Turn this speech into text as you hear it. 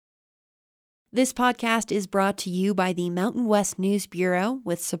This podcast is brought to you by the Mountain West News Bureau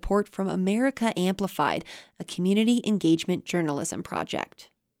with support from America Amplified, a community engagement journalism project.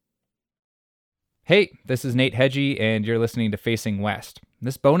 Hey, this is Nate Hedgie, and you're listening to Facing West.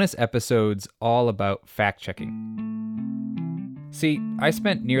 This bonus episode's all about fact-checking. See, I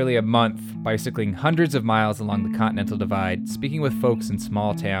spent nearly a month bicycling hundreds of miles along the Continental Divide, speaking with folks in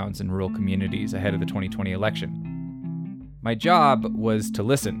small towns and rural communities ahead of the 2020 election. My job was to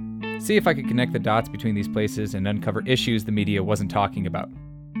listen, see if I could connect the dots between these places and uncover issues the media wasn't talking about.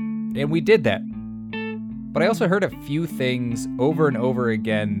 And we did that. But I also heard a few things over and over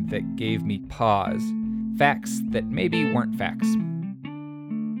again that gave me pause. Facts that maybe weren't facts.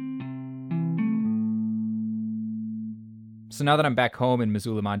 So now that I'm back home in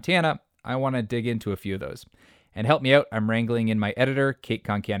Missoula, Montana, I want to dig into a few of those. And help me out, I'm wrangling in my editor, Kate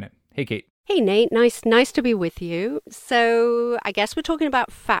Concannon. Hey, Kate. Hey, Nate. Nice to be with you. So I guess we're talking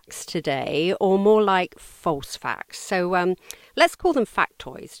about facts today, or more like false facts. So let's call them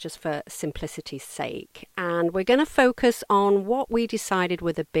factoids, just for simplicity's sake. And we're going to focus on what we decided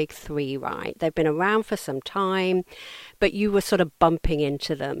were the big three, right? They've been around for some time, but you were sort of bumping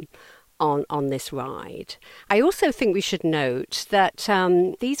into them on this ride. I also think we should note that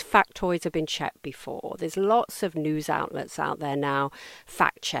these factoids have been checked before. There's lots of news outlets out there now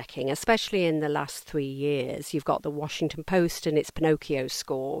fact-checking, especially in the last 3 years. You've got the Washington Post and its Pinocchio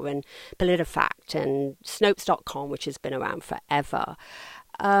score, and PolitiFact, and Snopes.com, which has been around forever.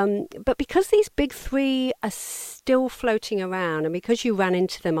 But because these big three are still floating around, and because you ran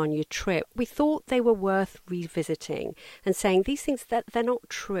into them on your trip, we thought they were worth revisiting and saying these things that they're not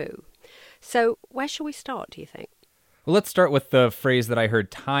true. So where shall we start, do you think? Well, let's start with the phrase that I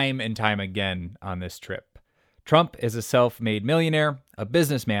heard time and time again on this trip. Trump is a self-made millionaire, a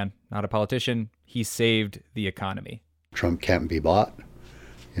businessman, not a politician. He saved the economy. Trump can't be bought.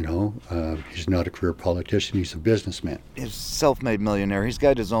 He's not a career politician. He's a businessman. He's a self-made millionaire. He's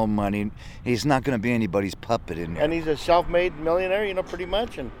got his own money. He's not going to be anybody's puppet in there. And he's a self-made millionaire, pretty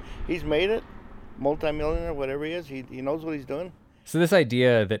much. And he's made it. Multi-millionaire, whatever he is. He knows what he's doing. So this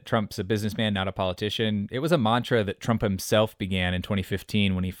idea that Trump's a businessman, not a politician, it was a mantra that Trump himself began in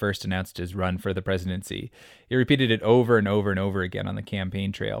 2015 when he first announced his run for the presidency. He repeated it over and over and over again on the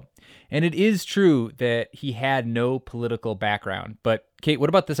campaign trail. And it is true that he had no political background. But Kate, what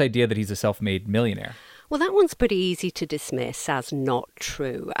about this idea that he's a self-made millionaire? Well, that one's pretty easy to dismiss as not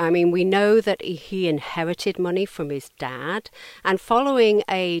true. I mean, we know that he inherited money from his dad, and following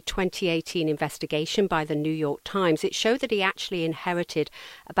a 2018 investigation by the New York Times, it showed that he actually inherited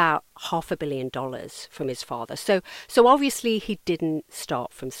about $500 million from his father. So obviously he didn't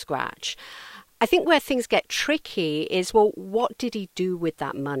start from scratch. I think where things get tricky is, well, what did he do with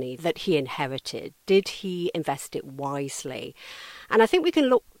that money that he inherited? Did he invest it wisely? And I think we can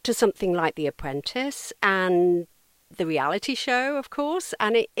look to something like The Apprentice and the reality show, of course.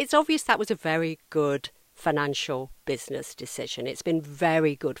 And it's obvious that was a very good financial business decision. It's been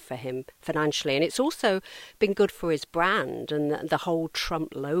very good for him financially. And it's also been good for his brand and the whole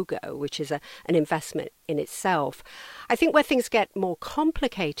Trump logo, which is an investment in itself. I think where things get more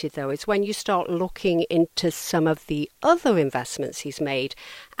complicated, though, is when you start looking into some of the other investments he's made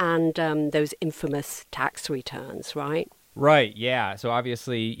and those infamous tax returns, right? Right, yeah. So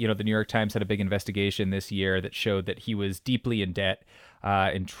obviously, the New York Times had a big investigation this year that showed that he was deeply in debt,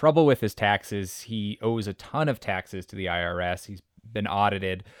 in trouble with his taxes. He owes a ton of taxes to the IRS. He's been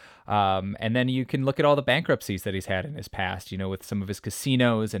audited. And then you can look at all the bankruptcies that he's had in his past, with some of his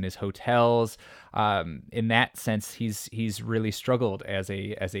casinos and his hotels. In that sense, he's really struggled as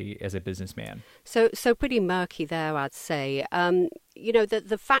a businessman. So pretty murky there, I'd say.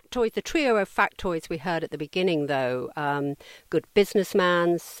 The factoids, the trio of factoids we heard at the beginning, though, good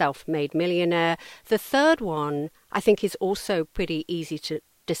businessman, self-made millionaire. The third one, I think, is also pretty easy to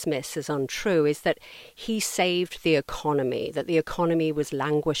dismiss as untrue, is that he saved the economy, that the economy was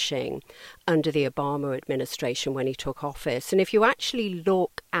languishing under the Obama administration when he took office. And if you actually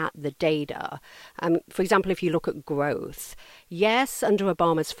look at the data, for example, if you look at growth, yes, under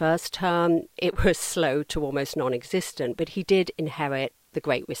Obama's first term, it was slow to almost non-existent, but he did inherit the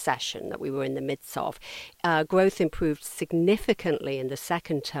Great Recession that we were in the midst of. Growth improved significantly in the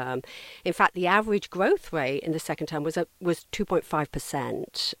second term. In fact, the average growth rate in the second term was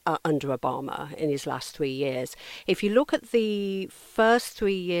 2.5% under Obama in his last 3 years. If you look at the first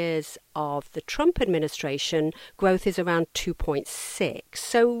 3 years of the Trump administration, growth is around 2.6,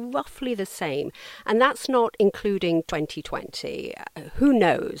 so roughly the same. And that's not including 2020. Who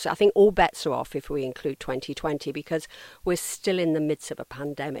knows? I think all bets are off if we include 2020 because we're still in the midst of a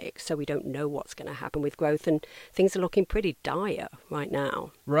pandemic, so we don't know what's going to happen with growth, and things are looking pretty dire right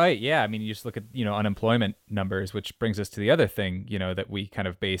now. Right, yeah. I mean, you just look at, unemployment numbers, which brings us to the other thing, that we kind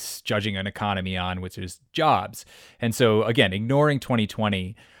of base judging an economy on, which is jobs. And so, again, ignoring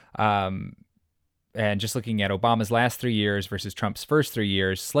 2020, and just looking at Obama's last 3 years versus Trump's first 3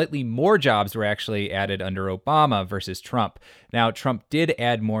 years, slightly more jobs were actually added under Obama versus Trump. Now, Trump did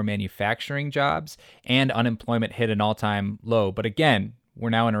add more manufacturing jobs, and unemployment hit an all-time low. But again, we're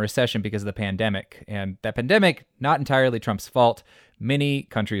now in a recession because of the pandemic. And that pandemic, not entirely Trump's fault. Many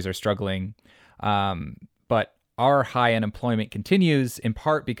countries are struggling. But our high unemployment continues in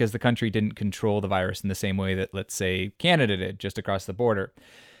part because the country didn't control the virus in the same way that, let's say, Canada did just across the border.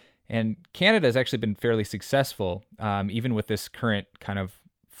 And Canada has actually been fairly successful, even with this current kind of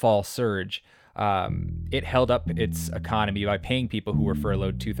fall surge. It held up its economy by paying people who were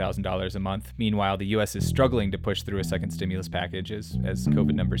furloughed $2,000 a month. Meanwhile, the U.S. is struggling to push through a second stimulus package as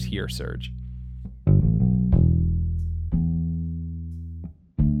COVID numbers here surge.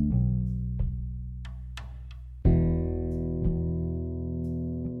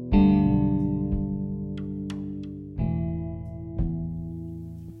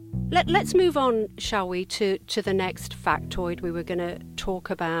 Let's move on, shall we, to the next factoid we were going to talk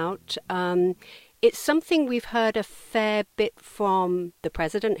about. It's something we've heard a fair bit from the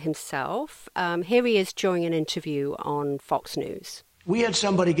president himself. Here he is during an interview on Fox News. We had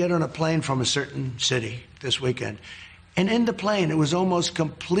somebody get on a plane from a certain city this weekend, and in the plane it was almost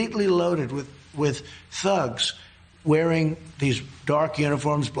completely loaded with thugs wearing these dark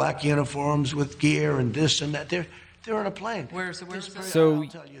uniforms, black uniforms with gear and this and that. They're on a plane. So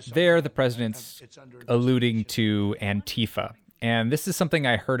there, the president's alluding to Antifa. And this is something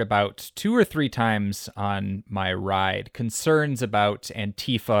I heard about 2 or 3 times on my ride. Concerns about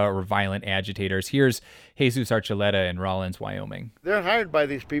Antifa or violent agitators. Here's Jesus Archuleta in Rawlins, Wyoming. They're hired by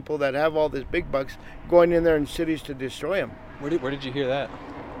these people that have all these big bucks going in there in cities to destroy them. Where did you hear that?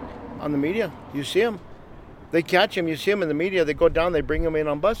 On the media. You see them. They catch them. You see them in the media. They go down. They bring them in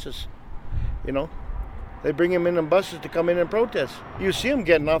on buses. They bring them in on buses to come in and protest. You see them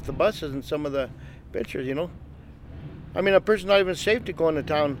getting off the buses in some of the pictures, I mean, a person's not even safe to go into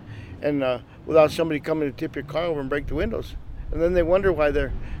town and without somebody coming to tip your car over and break the windows. And then they wonder why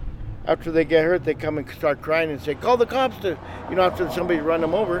after they get hurt, they come and start crying and say, call the cops after somebody run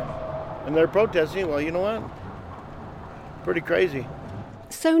them over. And they're protesting. Well, you know what? Pretty crazy.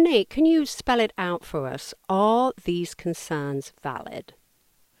 So, Nate, can you spell it out for us? Are these concerns valid?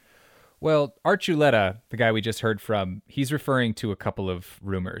 Well, Archuleta, the guy we just heard from, he's referring to a couple of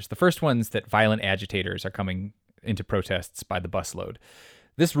rumors. The first one's that violent agitators are coming into protests by the busload.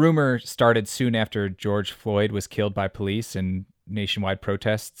 This rumor started soon after George Floyd was killed by police and nationwide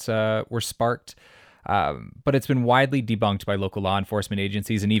protests were sparked. But it's been widely debunked by local law enforcement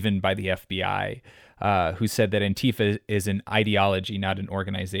agencies and even by the FBI, who said that Antifa is an ideology, not an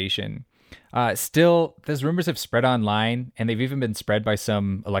organization. Still, those rumors have spread online, and they've even been spread by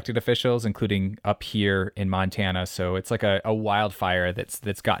some elected officials, including up here in Montana. So it's like a wildfire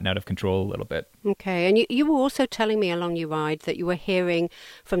that's gotten out of control a little bit. Okay, and you were also telling me along your ride that you were hearing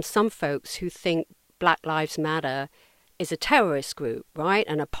from some folks who think Black Lives Matter is a terrorist group, right,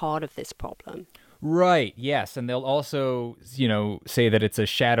 and a part of this problem. Right, yes. And they'll also, say that it's a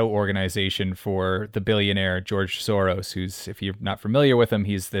shadow organization for the billionaire George Soros, who's, if you're not familiar with him,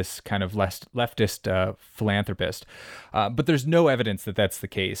 he's this kind of leftist philanthropist. But there's no evidence that that's the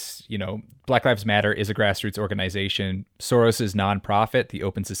case. Black Lives Matter is a grassroots organization. Soros's nonprofit, the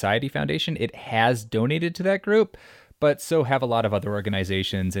Open Society Foundation, it has donated to that group, but so have a lot of other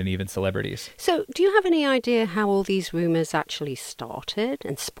organizations and even celebrities. So do you have any idea how all these rumors actually started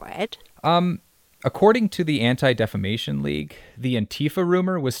and spread? According to the Anti-Defamation League, the Antifa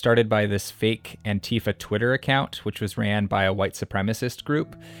rumor was started by this fake Antifa Twitter account, which was ran by a white supremacist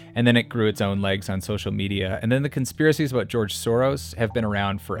group, and then it grew its own legs on social media. And then the conspiracies about George Soros have been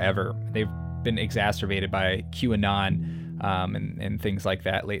around forever. They've been exacerbated by QAnon and things like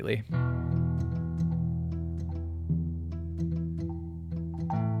that lately.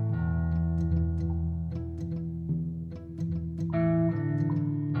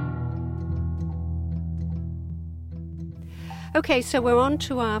 Okay, so we're on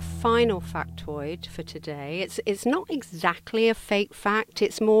to our final factoid for today. It's not exactly a fake fact.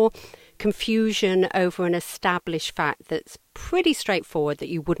 It's more confusion over an established fact that's pretty straightforward that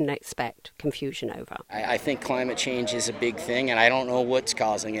you wouldn't expect confusion over. I think climate change is a big thing, and I don't know what's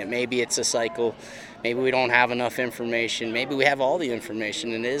causing it. Maybe it's a cycle. Maybe we don't have enough information. Maybe we have all the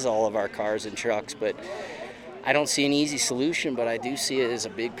information and it is all of our cars and trucks, but I don't see an easy solution, but I do see it as a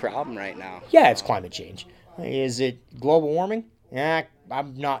big problem right now. Yeah, it's climate change. Is it global warming?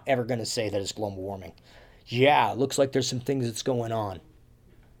 I'm not ever going to say that it's global warming. Yeah, it looks like there's some things that's going on.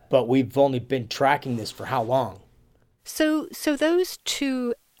 But we've only been tracking this for how long? So those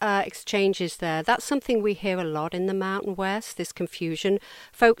two exchanges there, that's something we hear a lot in the Mountain West, this confusion.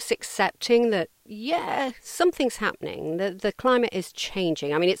 Folks accepting that, yeah, something's happening. The climate is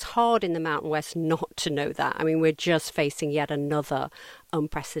changing. I mean, it's hard in the Mountain West not to know that. I mean, we're just facing yet another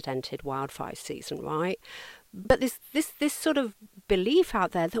unprecedented wildfire season, right? But this sort of belief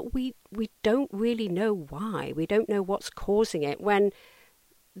out there that we don't really know why. We don't know what's causing it, when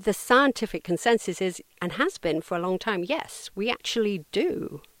the scientific consensus is, and has been for a long time, yes, we actually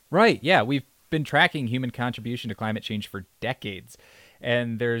do. Right, yeah. We've been tracking human contribution to climate change for decades.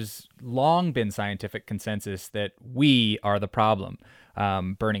 And there's long been scientific consensus that we are the problem.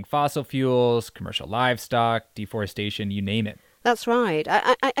 Burning fossil fuels, commercial livestock, deforestation, you name it. That's right.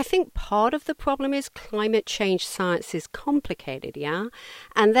 I think part of the problem is climate change science is complicated, yeah?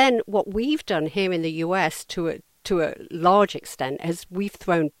 And then what we've done here in the US to a large extent is we've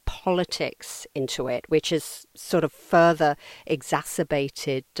thrown politics into it, which has sort of further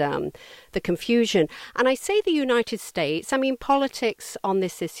exacerbated the confusion. And I say the United States, I mean, politics on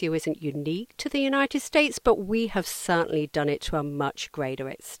this issue isn't unique to the United States, but we have certainly done it to a much greater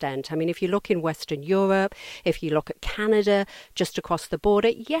extent. I mean, if you look in Western Europe, if you look at Canada, just across the border,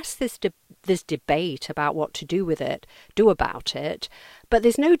 yes, there's debate about what to do about it, but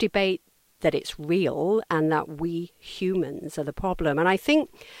there's no debate that it's real and that we humans are the problem. And I think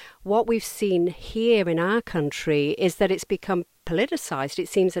what we've seen here in our country is that it's become politicized, it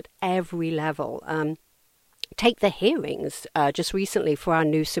seems, at every level. Take the hearings just recently for our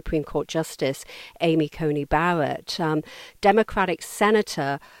new Supreme Court Justice, Amy Coney Barrett. Democratic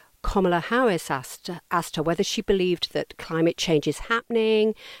Senator Kamala Harris asked her whether she believed that climate change is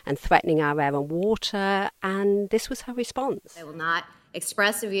happening and threatening our air and water, and this was her response. I will not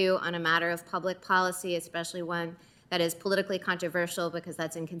express a view on a matter of public policy, especially one that is politically controversial, because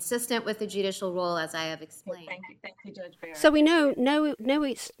that's inconsistent with the judicial role, as I have explained. Thank you, Judge Barrett. So we know, no,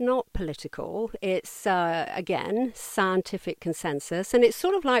 it's not political. It's, again, scientific consensus. And it's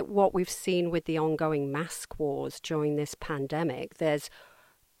sort of like what we've seen with the ongoing mask wars during this pandemic. There's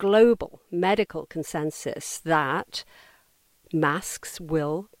global medical consensus that masks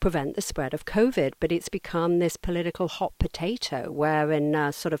will prevent the spread of COVID, but it's become this political hot potato where in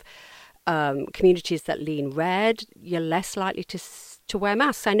communities that lean red, you're less likely to wear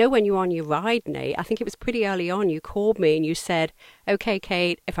masks. I know when you were on your ride, Nate, I think it was pretty early on, you called me and you said, okay,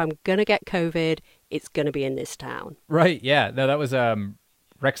 Kate, if I'm going to get COVID, it's going to be in this town. Right, yeah. No, that was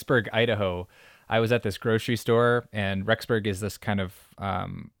Rexburg, Idaho. I was at this grocery store, and Rexburg is this kind of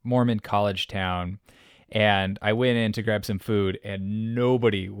Mormon college town. And I went in to grab some food, and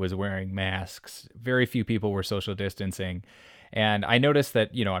nobody was wearing masks. Very few people were social distancing. And I noticed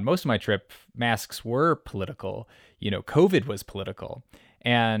that, on most of my trip, masks were political. COVID was political.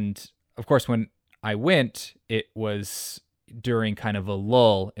 And of course, when I went, it was during kind of a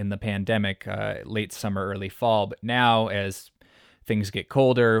lull in the pandemic, late summer, early fall. But now, as things get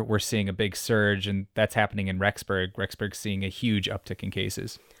colder, we're seeing a big surge, and that's happening in Rexburg. Rexburg's seeing a huge uptick in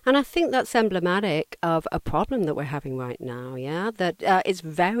cases. And I think that's emblematic of a problem that we're having right now, yeah? That it's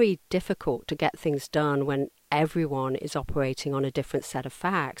very difficult to get things done when everyone is operating on a different set of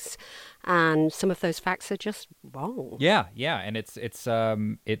facts. And some of those facts are just wrong. Yeah. And it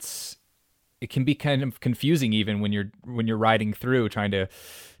can be kind of confusing even when you're riding through, trying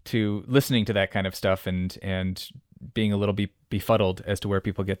to listening to that kind of stuff and being a little befuddled as to where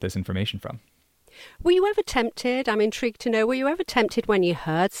people get this information from. Were you ever tempted, I'm intrigued to know, were you ever tempted when you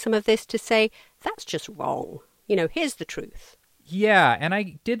heard some of this to say, that's just wrong? Here's the truth. Yeah, and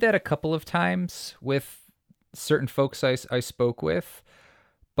I did that a couple of times with certain folks I spoke with,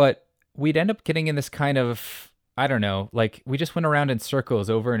 but we'd end up getting in this kind of, I don't know, like we just went around in circles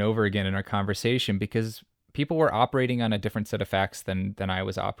over and over again in our conversation because people were operating on a different set of facts than I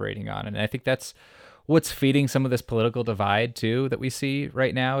was operating on. And I think that's what's feeding some of this political divide too that we see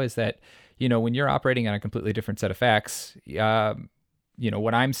right now is that, when you're operating on a completely different set of facts,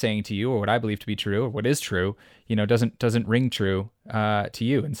 what I'm saying to you or what I believe to be true or what is true, doesn't ring true to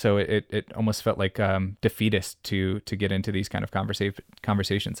you. And so it almost felt like defeatist to get into these kind of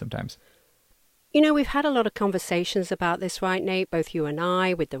conversations sometimes. We've had a lot of conversations about this, right, Nate, both you and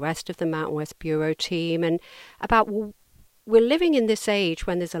I, with the rest of the Mountain West Bureau team, and about we're living in this age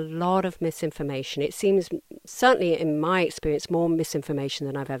when there's a lot of misinformation. It seems, certainly in my experience, more misinformation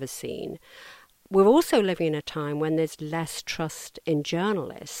than I've ever seen. We're also living in a time when there's less trust in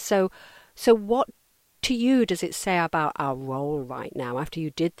journalists. So what, to you, does it say about our role right now after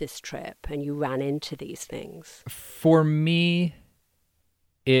you did this trip and you ran into these things? For me,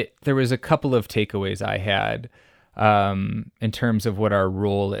 there was a couple of takeaways I had in terms of what our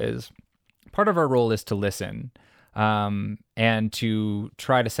role is. Part of our role is to listen and to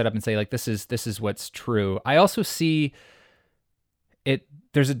try to set up and say, like, this is what's true. I also see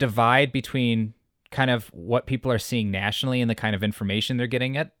there's a divide between kind of what people are seeing nationally and the kind of information they're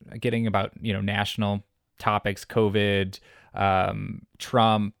getting about, national topics, COVID,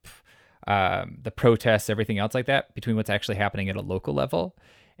 Trump, the protests, everything else like that, between what's actually happening at a local level.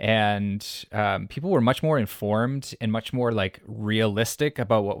 And people were much more informed and much more like realistic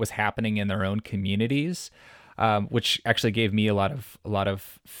about what was happening in their own communities, which actually gave me a lot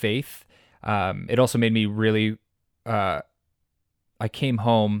of faith. It also made me really, I came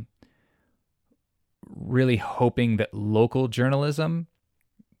home really hoping that local journalism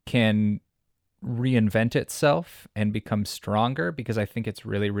can reinvent itself and become stronger, because I think it's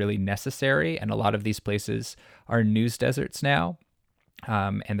really, really necessary. And a lot of these places are news deserts now,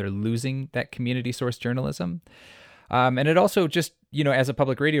 and they're losing that community source journalism. And it also just, as a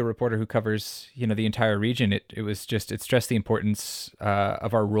public radio reporter who covers, the entire region, it stressed the importance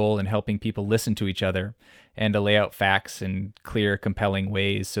of our role in helping people listen to each other and to lay out facts in clear, compelling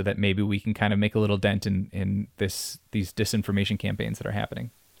ways so that maybe we can kind of make a little dent in these disinformation campaigns that are happening.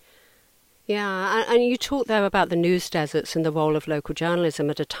 Yeah, and you talked there about the news deserts and the role of local journalism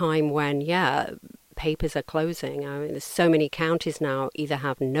at a time when, papers are closing. I mean, there's so many counties now either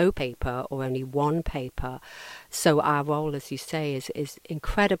have no paper or only one paper. So our role, as you say, is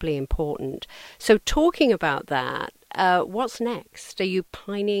incredibly important. So talking about that, what's next? Are you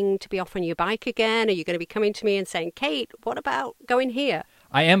planning to be off on your bike again? Are you going to be coming to me and saying, Kate, what about going here?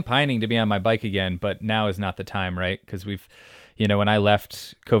 I am pining to be on my bike again, but now is not the time, right? Because when I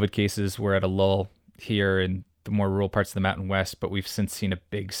left, COVID cases were at a lull here in the more rural parts of the Mountain West, but we've since seen a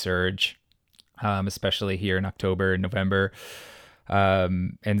big surge, especially here in October and November.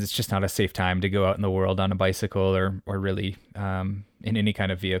 And it's just not a safe time to go out in the world on a bicycle or really in any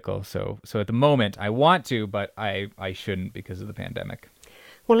kind of vehicle. So at the moment I want to, but I shouldn't because of the pandemic.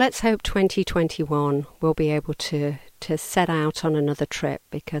 Well, let's hope 2021 we'll be able to set out on another trip,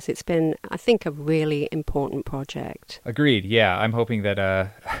 because it's been, I think, a really important project. Agreed. Yeah, I'm hoping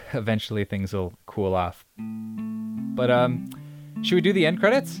that eventually things will cool off. But should we do the end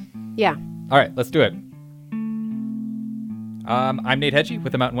credits? Yeah. All right, let's do it. I'm Nate Hedgie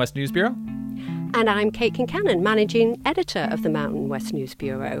with the Mountain West News Bureau. And I'm Kate Kincannon, Managing Editor of the Mountain West News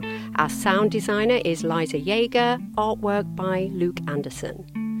Bureau. Our sound designer is Liza Yeager, artwork by Luke Anderson.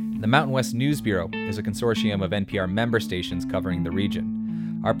 The Mountain West News Bureau is a consortium of NPR member stations covering the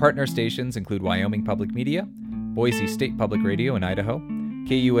region. Our partner stations include Wyoming Public Media, Boise State Public Radio in Idaho,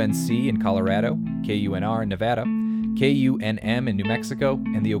 KUNC in Colorado, KUNR in Nevada, KUNM in New Mexico,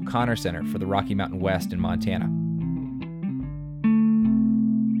 and the O'Connor Center for the Rocky Mountain West in Montana.